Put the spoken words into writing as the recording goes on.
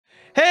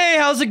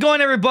how's it going,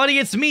 everybody?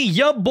 It's me,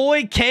 your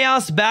boy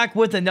Chaos, back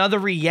with another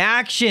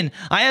reaction.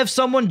 I have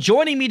someone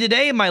joining me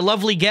today, my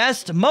lovely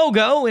guest,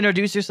 Mogo.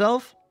 Introduce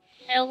yourself.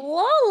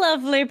 Hello,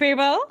 lovely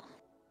people.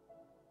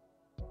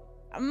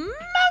 Mogo!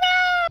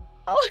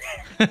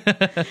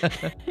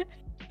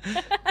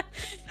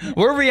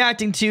 We're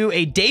reacting to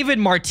a David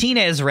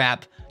Martinez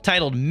rap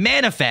titled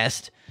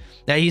Manifest.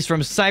 That he's from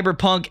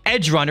Cyberpunk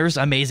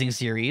Edgerunners, amazing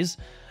series.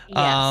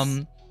 Yes.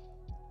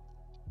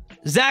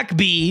 Zach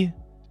B,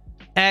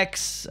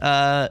 exst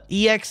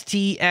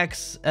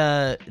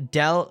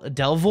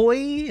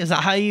DELVOIE. Is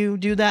that how you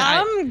do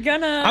that? I'm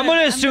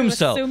gonna assume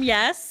so. Assume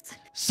yes.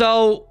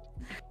 So,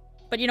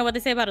 but you know what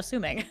they say about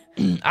assuming.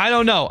 I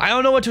don't know. I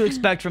don't know what to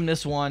expect from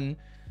this one.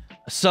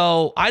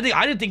 So I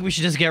didn't think we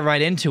should just get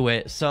right into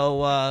it.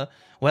 So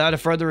without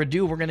further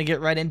ado, we're gonna get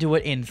right into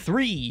it in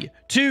 3,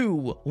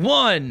 2,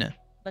 1.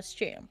 Let's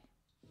jam.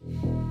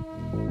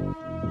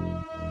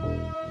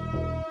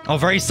 Oh,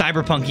 very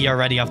cyberpunky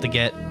already off the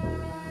get. I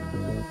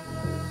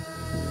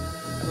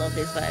love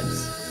these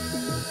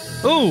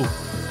vibes. Ooh.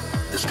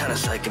 This kind of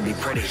sight can be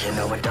pretty, you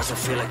know. It doesn't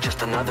feel like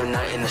just another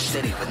night in the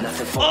city with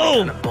nothing for Oh. me,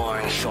 kind of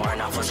boring. Sure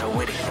enough, was so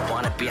witty.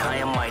 Want it be high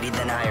and mighty,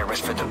 then IRS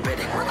for the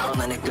bidding. We're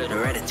calling it good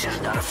or it,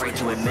 just not afraid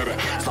to admit it.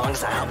 As long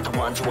as I help the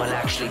ones who will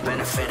actually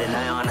benefit, and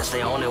I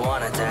honestly only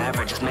wanted to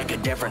ever just make a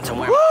difference and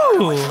wear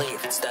my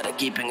sleeve instead of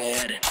keeping it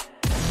hidden.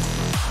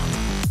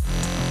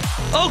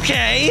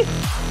 Okay.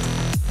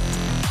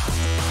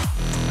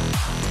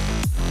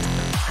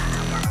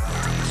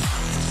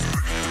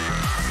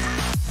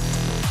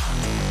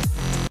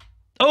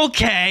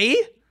 Okay.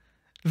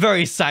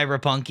 Very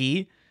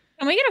cyberpunky.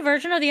 Can we get a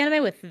version of the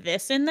anime with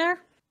this in there?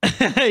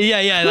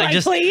 yeah, like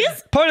just please?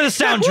 part of the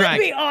soundtrack. That would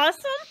be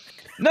awesome.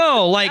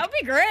 No, like That'd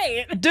be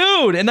great.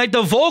 dude, and like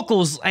the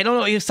vocals, I don't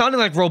know, it sounded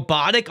like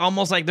robotic,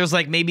 almost like there's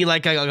like maybe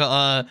like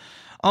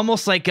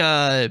almost like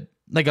you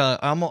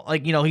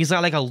know, he's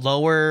got like a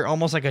lower,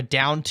 almost like a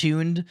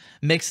down-tuned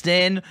mixed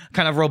in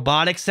kind of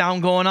robotic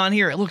sound going on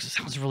here. It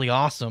sounds really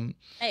awesome.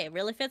 Hey, it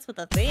really fits with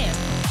the theme.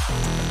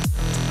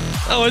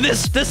 Oh, and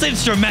this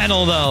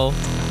instrumental though.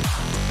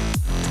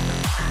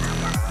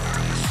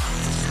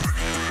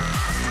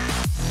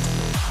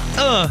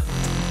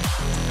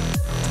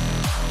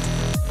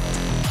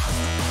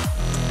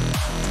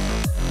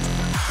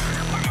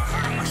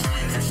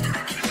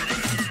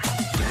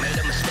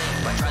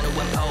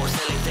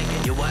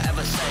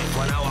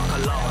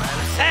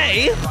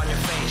 Hey!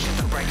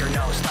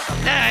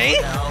 Hey!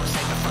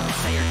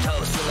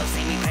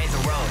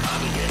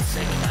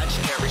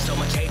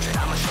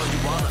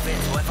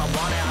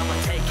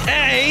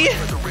 Hey!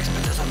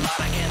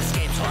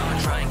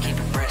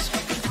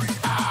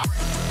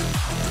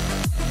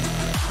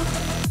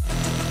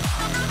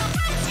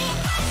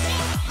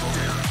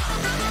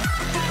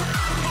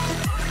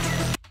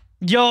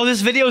 Yo, this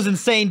video is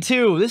insane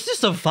too. This is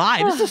just a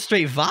vibe. This is a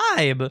straight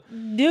vibe.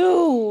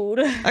 Dude.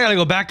 I gotta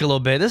go back a little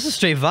bit. This is a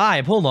straight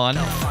vibe. Hold on.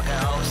 If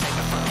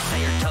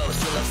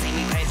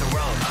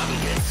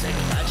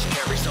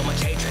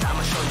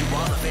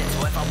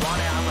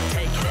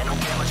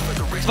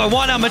I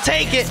want it, I'ma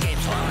take it.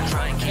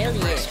 Hell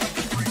yeah.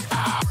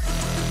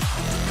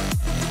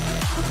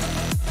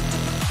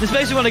 This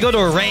makes me want to go to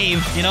a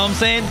rave. You know what I'm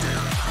saying?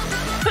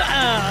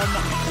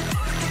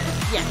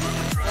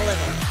 Yeah, a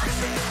little.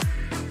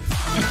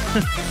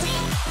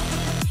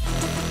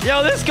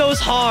 Yo, this goes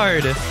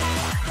hard.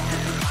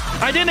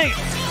 I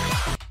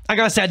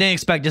gotta say, I didn't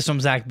expect this from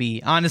Zach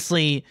B.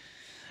 Honestly,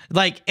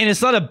 like, and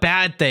it's not a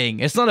bad thing.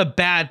 It's not a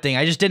bad thing.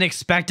 I just didn't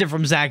expect it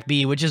from Zach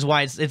B, which is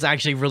why it's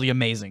actually really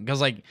amazing. Because,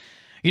 like,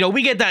 you know,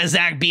 we get that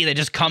Zach B that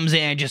just comes in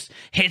and just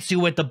hits you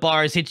with the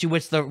bars, hits you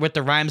with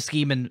the rhyme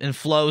scheme and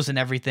flows and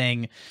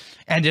everything,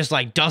 and just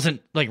like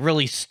doesn't like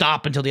really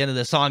stop until the end of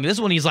the song. This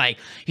one, he's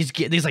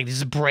getting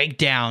these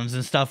breakdowns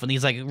and stuff, and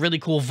these like really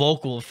cool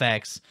vocal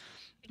effects.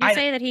 Did you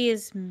say that he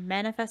is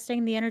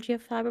manifesting the energy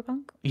of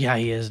Cyberpunk? Yeah,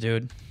 he is,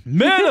 dude.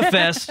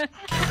 Manifest.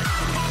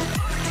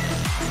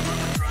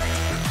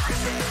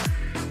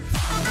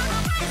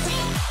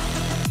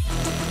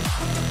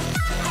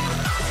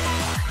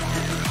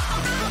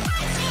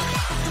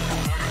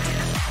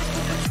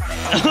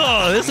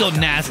 Oh, this is so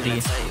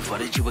nasty.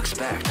 What did you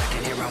expect? I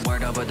can hear a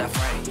word over that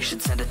frame. You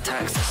should send a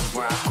text. This is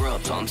where I grew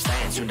up, so I'm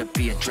staying soon to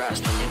be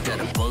addressed. When you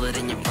got a bullet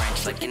in your brain,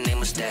 just like your name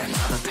was dead.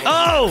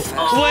 Oh,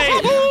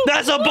 wait,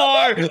 that's a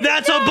bar.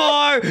 That's a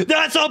bar.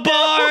 That's a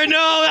bar.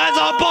 No, that's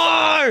a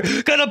bar.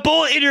 Got a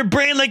bullet in your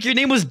brain like your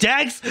name was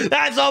Dex.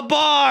 That's a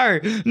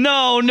bar.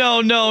 No.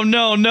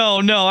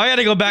 I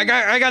gotta go back.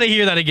 I gotta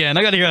hear that again.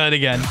 I gotta hear that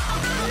again.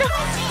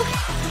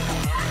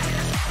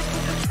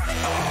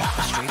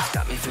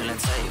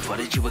 What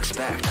did you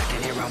expect? I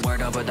can hear a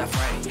word over that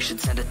frame. You should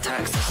send a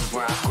text. This is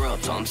where I grew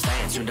up, so I'm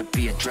staying soon to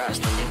be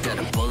addressed. When you got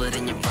a bullet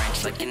in your brain,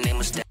 just like your name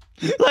was Dex.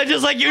 Like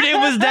just like your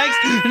name was Dex.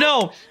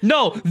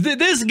 No.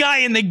 This guy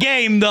in the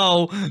game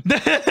though.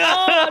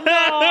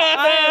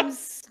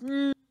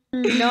 No.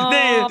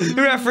 They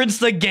reference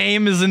the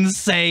game is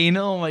insane.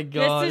 Oh my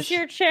gosh. This is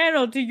your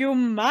channel. Do you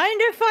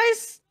mind if I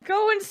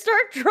go and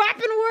start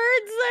dropping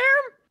words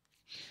there?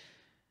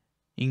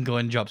 You can go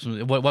ahead and drop some.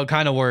 What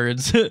kind of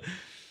words? Finn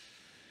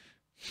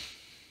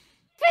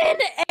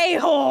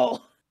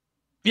a-hole.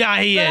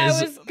 Yeah, he But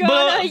is. I was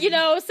gonna, you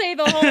know, say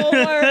the whole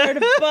word,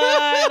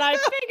 but I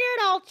figured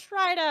I'll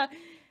try to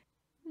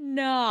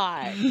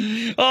not.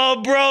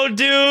 Oh, bro,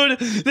 dude,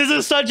 this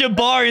is such a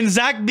bar, and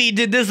Zach B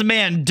did this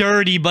man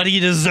dirty, but he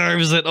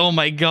deserves it. Oh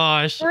my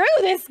gosh. Screw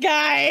this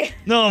guy.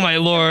 Oh my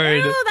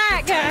lord. Screw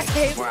that guy.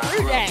 Where I Screw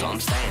grew up, that. so I'm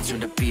staying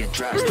soon to be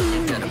addressed.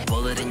 You got a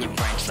bullet in your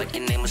brain, just like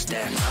your name was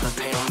dead. Now the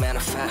pain don't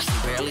manifest,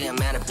 I'm barely a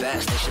man at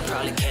best. They should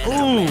probably can't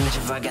manage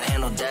if I can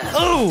handle death.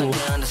 Ooh.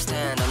 They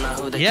understand, I'm not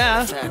who they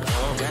Yeah. can affect. They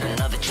won't get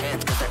another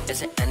chance, cause there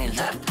isn't any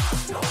left.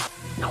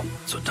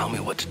 So tell me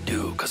what to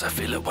do, cause I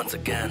feel it once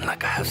again,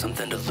 like I have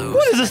something to lose.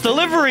 What is this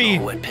delivery?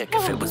 Who would pick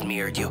if it was me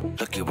or you?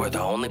 Look, you were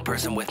the only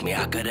person with me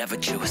I could ever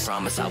choose.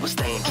 Promise I was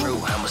staying true,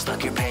 I was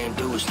stuck here paying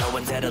dues. No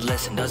one's there to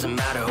listen, doesn't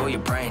matter who you're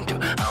praying to.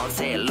 I don't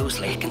say it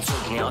loosely, it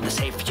consumes me, all this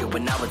hate for you.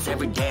 But now it's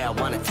every day, I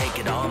wanna take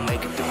it all,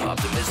 make it through.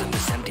 Optimism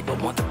is empty, but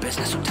want the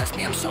business who test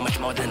me. I'm so much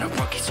more than a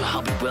rookie, so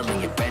I'll be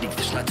willing and ready.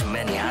 There's not too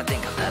many, I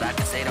think of that I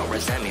can say don't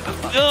resent me. But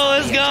fuck, Oh,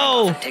 let's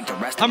go. take the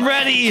rest of I'm my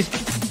ready.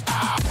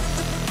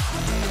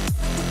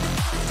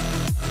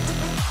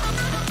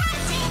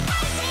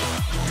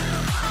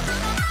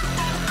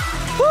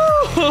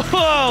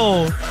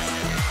 Whoa!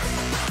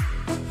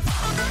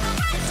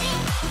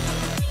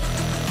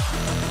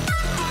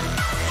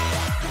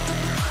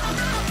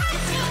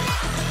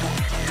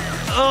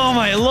 Oh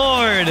my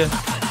lord!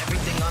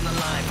 Everything on the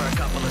line for a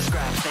couple of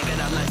scraps. Thinking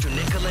I'd let you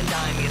nickel and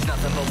dime me is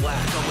nothing but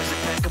whack. Always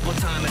impeccable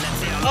time and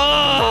that's it.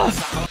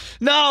 Oh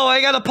no!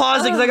 I gotta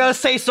pause it because I gotta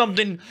say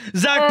something.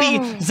 Zach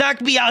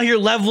B out here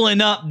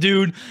leveling up,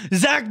 dude.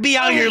 Zach B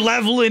out here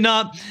leveling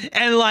up,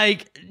 and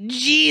like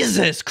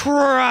Jesus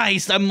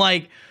Christ, I'm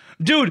like,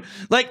 dude,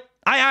 like.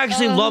 I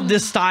actually love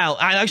this style.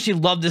 I actually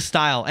love this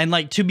style. And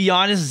like, to be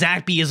honest,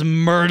 Zach B is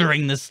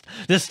murdering this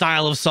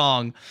style of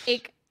song.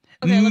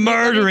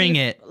 Murdering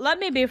it. Let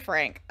me be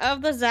frank.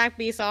 Of the Zach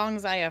B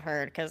songs I have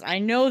heard, because I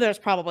know there's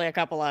probably a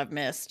couple I've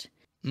missed.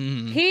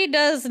 He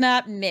does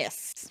not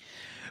miss.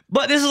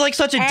 But this is like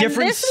such a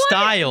different this one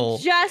style.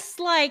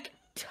 just like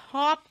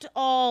topped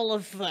all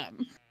of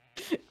them.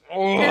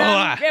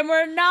 And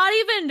we're not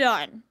even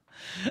done.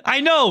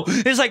 I know.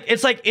 It's like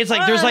there's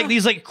like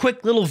these like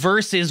quick little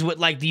verses with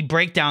like the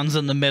breakdowns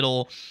in the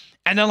middle,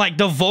 and then like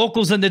the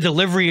vocals and the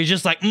delivery is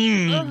just like,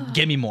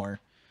 give me more.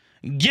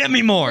 Give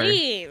me more.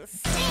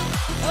 Please.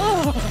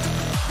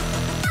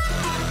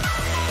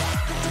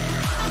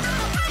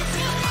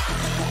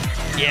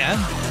 Yeah.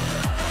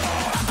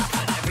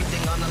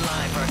 Everything on the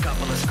line for a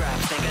couple of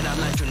scraps. Thinking I'd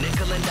let you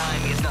nickel and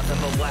dime me is nothing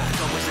but whack.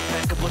 Always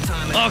impeccable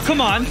time and Oh,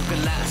 come on. you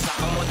can last.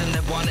 I'm more than they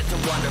wanted to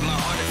wonder. My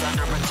heart is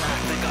under attack.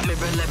 They got me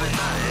reliving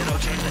that.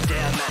 It'll change the day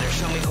I met her.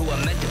 Show me who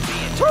I'm meant to be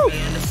and turn me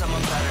into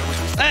someone better.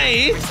 Wish we stayed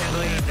Hey. every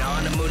single evening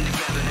on the moon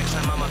together. Next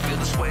time I'ma feel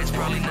this way, it's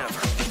probably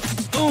never.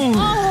 Ooh.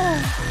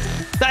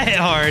 That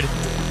hit hard.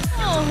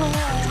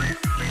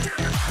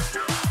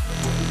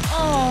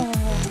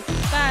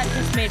 That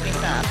just made me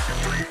sad.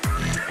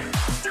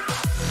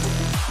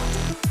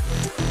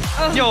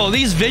 Yo,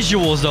 these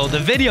visuals though, the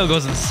video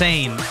goes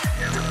insane.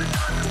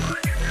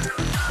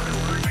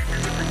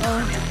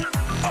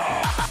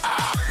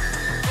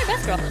 Hey,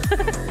 best girl.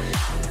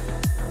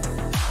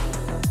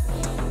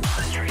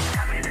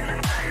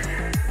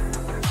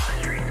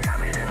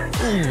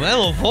 Ooh,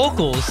 hello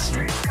vocals.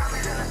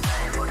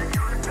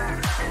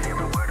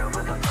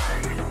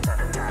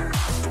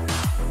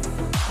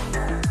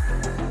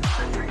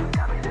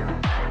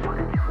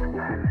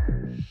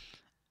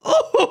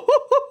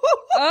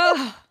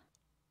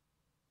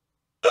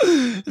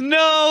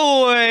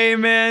 No way,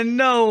 man.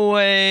 No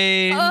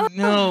way.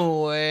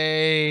 No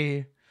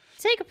way.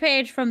 Take a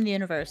page from the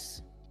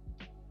universe.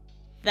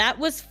 That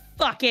was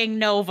fucking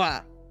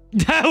Nova.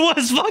 That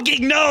was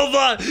fucking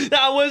Nova.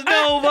 That was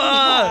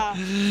Nova.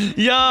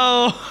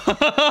 Yo.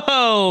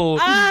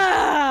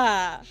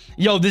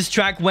 Yo, this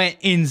track went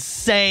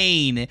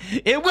insane.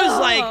 It was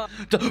like,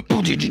 dude.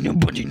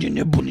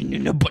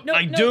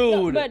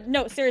 But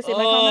no, seriously,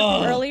 my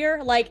comment from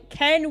earlier, like,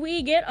 can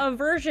we get a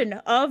version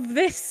of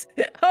this,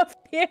 of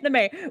the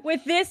anime,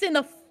 with this in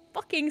the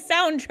fucking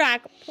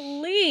soundtrack,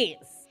 please?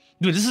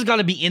 Dude, this has got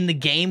to be in the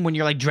game when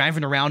you're like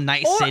driving around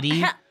Night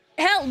City.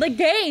 Hell, the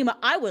game,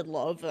 I would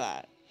love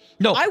that.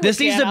 No, this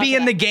needs to be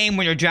in the game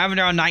when you're driving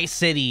around Night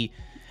City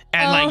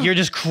and like you're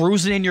just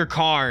cruising in your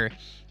car,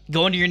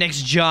 going to your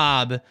next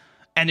job,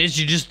 and you're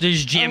just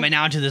jamming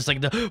out to this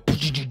like this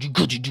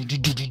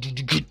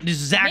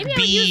Zach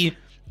B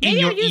in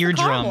your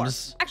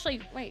eardrums.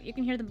 Actually, wait, you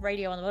can hear the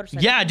radio on the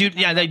motorcycle. Yeah, dude.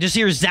 Yeah, they just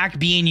hear Zach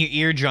B in your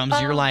eardrums.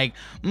 You're like,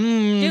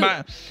 dude,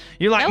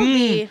 you're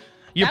like,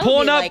 you're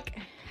pulling up, like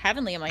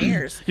heavenly in my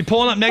ears. You're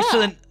pulling up next to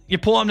the. You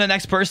pull up the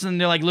next person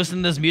and they're like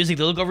listening to this music.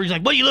 They look over, you're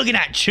like, what are you looking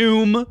at,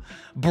 Choom?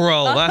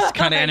 Bro, that's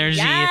kind of energy.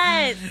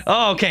 Yes.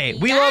 Oh, okay.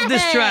 We love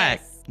this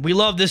track. We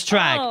love this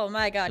track. Oh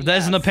my god. That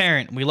isn't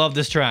apparent. We love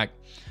this track.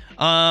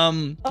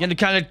 Gonna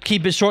kind of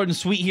keep it short and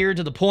sweet here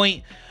to the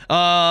point.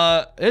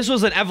 This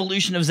was an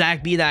evolution of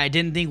Zach B that I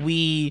didn't think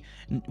we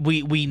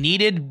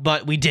needed,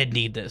 but we did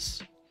need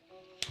this.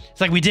 It's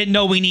like we didn't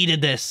know we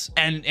needed this,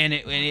 and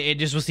it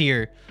just was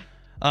here.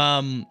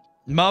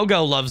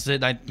 Mogo loves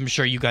it. I'm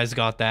sure you guys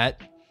got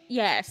that.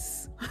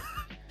 Yes.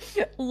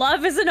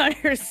 Love is an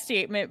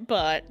understatement,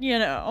 but you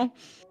know.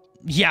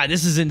 Yeah,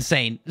 this is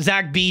insane.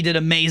 Zach B did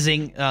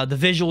amazing. The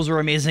visuals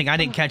were amazing. I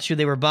didn't catch who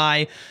they were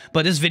by,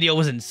 but this video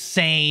was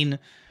insane.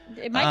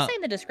 It might say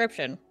in the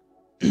description.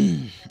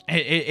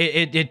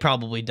 It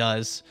probably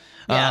does.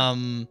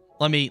 Yeah.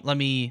 Let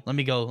me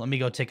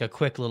go take a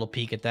quick little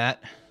peek at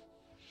that.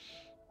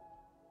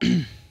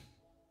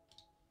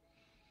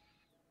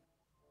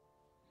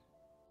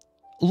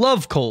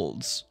 Love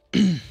colds.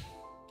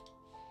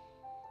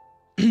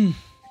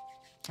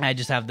 I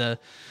just have the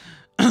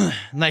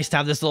nice to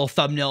have this little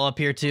thumbnail up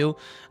here too.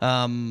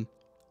 Well,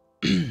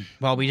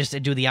 we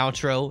just do the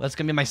outro. That's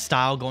gonna be my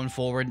style going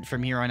forward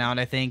from here on out,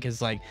 I think,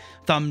 is like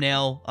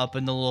thumbnail up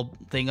in the little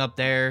thing up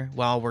there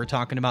while we're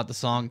talking about the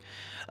song.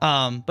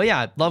 But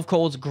yeah, Love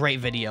Cold's great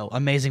video,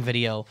 amazing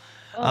video.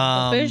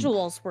 Oh, the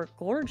visuals were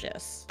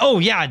gorgeous. Oh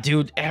yeah,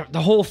 dude,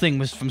 the whole thing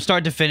was from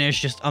start to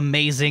finish just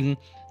amazing.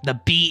 The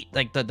beat,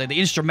 like the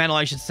instrumental,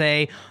 I should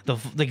say, the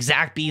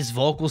Zach B's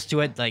vocals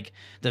to it, like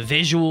the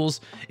visuals,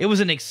 it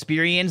was an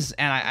experience,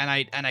 and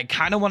I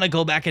kind of want to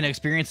go back and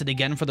experience it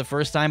again for the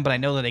first time, but I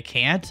know that I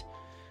can't.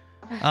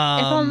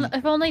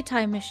 If only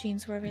time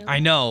machines were available. I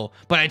know,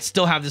 but I'd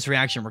still have this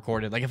reaction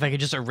recorded. Like if I could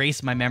just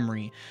erase my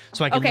memory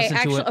so I could listen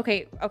to it.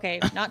 Okay,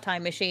 not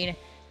time machine.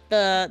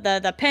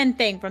 The pen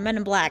thing from Men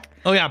in Black.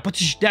 Oh yeah, but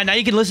yeah, now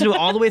you can listen to it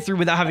all the way through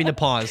without having to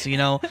pause, you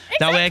know? Exactly.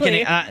 That way I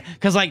can,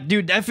 cause like,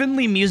 dude,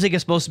 definitely music is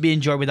supposed to be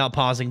enjoyed without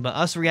pausing, but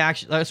us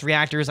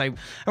reactors, I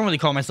don't really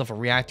call myself a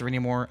reactor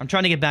anymore. I'm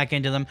trying to get back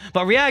into them,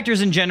 but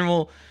reactors in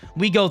general,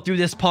 we go through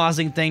this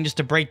pausing thing just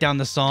to break down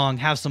the song,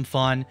 have some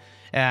fun.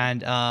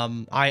 And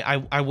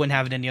I wouldn't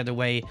have it any other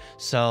way.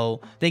 So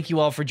thank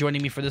you all for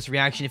joining me for this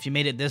reaction. If you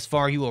made it this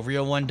far, you a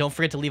real one. Don't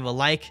forget to leave a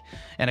like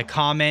and a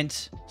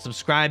comment.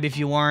 Subscribe if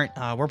you aren't.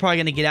 We're probably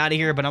gonna get out of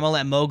here, but I'm gonna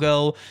let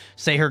Mogo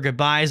say her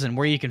goodbyes and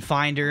where you can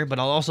find her. But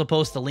I'll also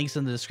post the links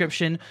in the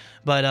description.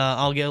 But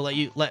I'll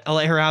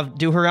let her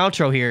do her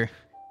outro here.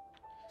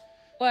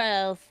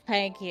 Well,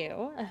 thank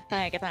you.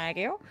 Thank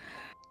you.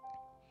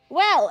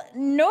 Well,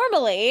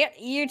 normally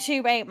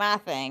YouTube ain't my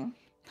thing.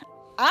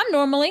 I'm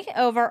normally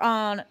over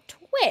on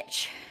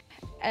Twitch,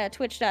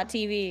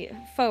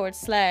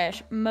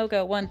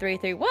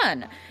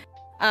 twitch.tv/Mogo1331.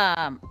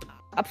 I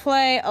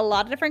play a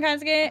lot of different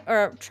kinds of games,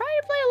 or try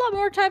to play a lot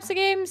more types of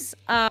games.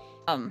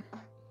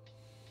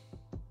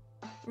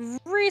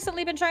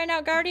 Recently been trying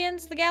out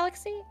Guardians of the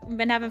Galaxy.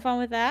 Been having fun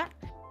with that.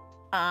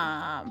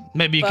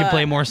 Maybe you can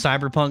play more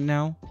Cyberpunk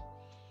now?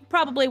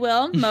 Probably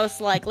will,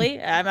 most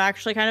likely. I'm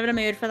actually kind of in a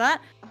mood for that.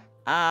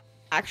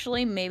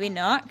 Actually, maybe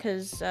not,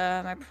 because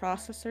my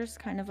processor's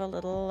kind of a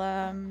little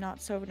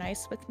not so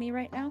nice with me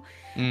right now.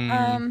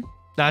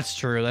 That's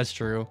true. That's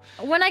true.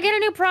 When I get a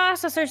new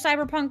processor,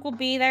 Cyberpunk will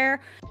be there.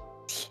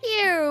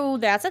 Phew,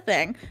 that's a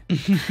thing.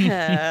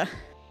 I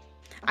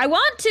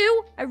want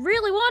to. I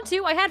really want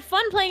to. I had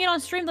fun playing it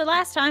on stream the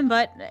last time,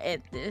 but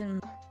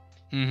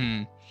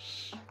I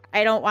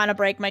don't want to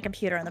break my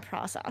computer in the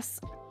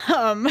process.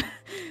 I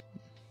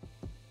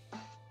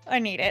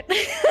need it.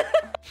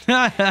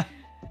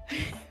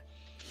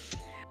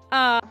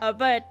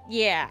 But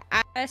yeah,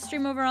 I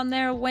stream over on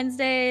there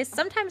Wednesdays,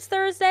 sometimes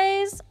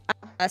Thursdays,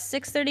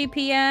 6:30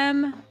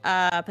 p.m.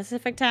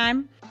 Pacific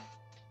time.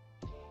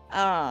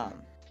 Go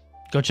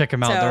check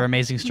them out. They're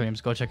amazing streams.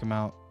 Go check them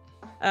out.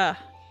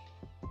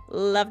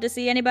 Love to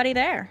see anybody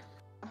there.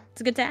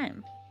 It's a good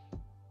time.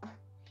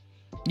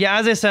 Yeah,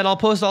 as I said, I'll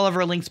post all of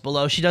her links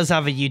below. She does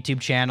have a YouTube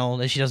channel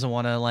that she doesn't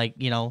want to, like,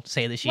 you know,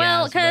 say that she has.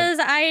 Well, because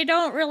I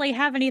don't really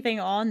have anything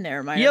on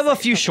there. You have a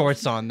few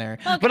shorts on there.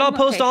 Okay, but I'll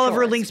post all of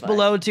her links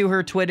below to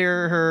her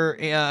Twitter,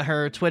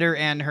 her Twitter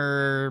and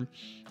her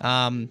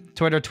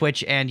Twitter,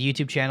 Twitch, and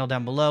YouTube channel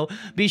down below.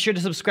 Be sure to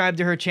subscribe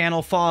to her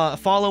channel.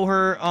 Follow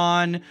her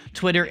on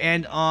Twitter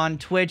and on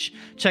Twitch.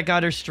 Check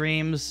out her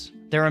streams.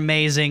 They're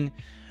amazing.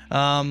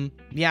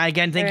 Yeah,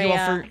 again, thank you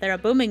all for... They're a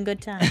booming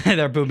good time.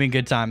 They're a booming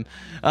good time.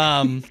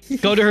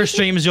 Go to her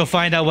streams, you'll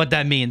find out what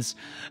that means.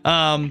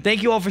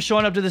 Thank you all for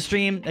showing up to the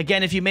stream.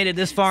 Again, if you made it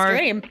this far...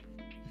 Stream.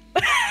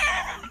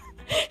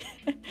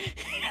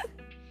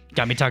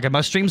 Got me talking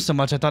about streams so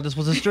much, I thought this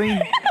was a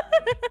stream.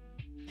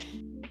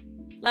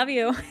 Love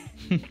you.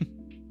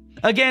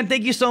 Again,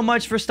 thank you so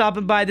much for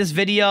stopping by this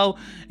video.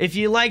 If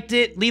you liked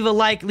it, leave a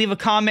like, leave a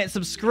comment,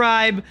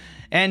 subscribe,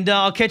 and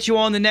I'll catch you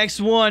all in the next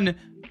one.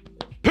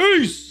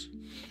 Peace!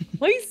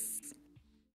 Peace!